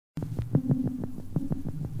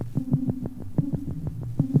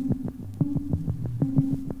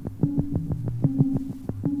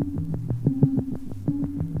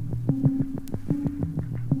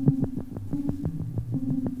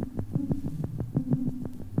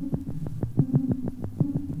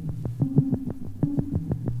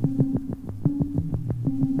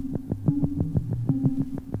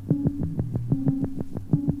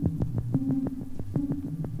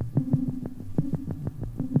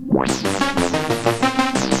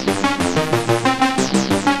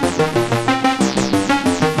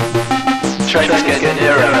Train's getting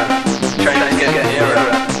nearer. Train's getting nearer.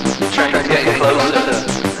 Train's getting closer.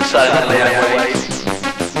 Silently I wait.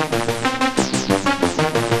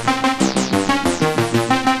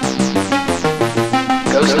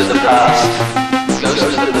 Ghost of the past. Ghost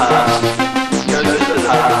of the past. Ghost of the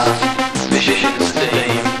past. Vision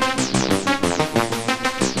steam.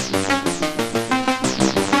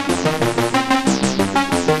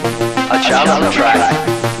 A child on the track.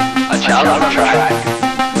 A child on the track.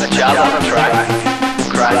 A child on the track.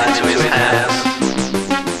 Cried into his hands.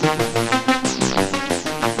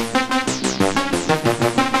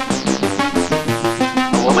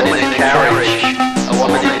 A woman in a carriage. A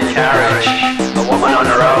woman in a carriage. A woman on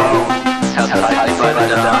her own. Held tightly by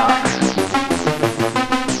the dark.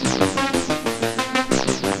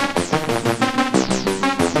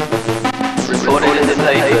 Reported in the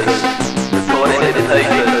papers. Reported in the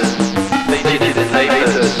papers. Featured in the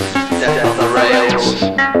papers. Death on the rails.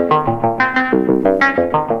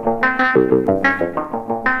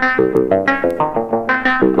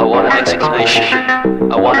 I want an explanation.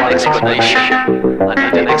 I want an explanation. I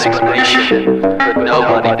need an explanation, but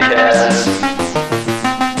nobody cares.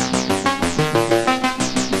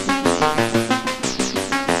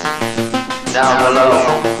 Now I'm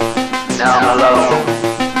alone. Now I'm alone.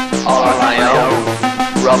 All on my own.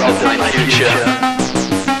 Robbed of my future.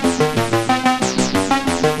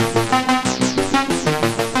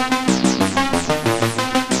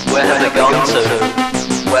 Where have they gone to?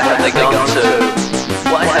 Where have they gone to?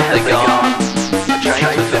 Why have they gone? The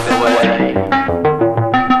train took them away.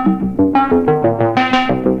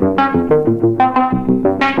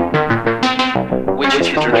 Which is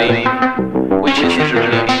your dream? Which is your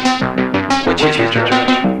dream? Which is your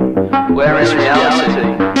dream? Where is reality?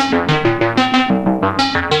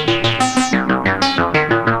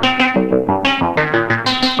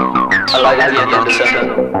 A light at the end of the tunnel.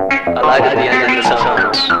 A light at the end of the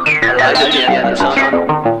tunnel. A light at the end of the tunnel.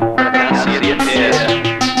 I can't see it yet.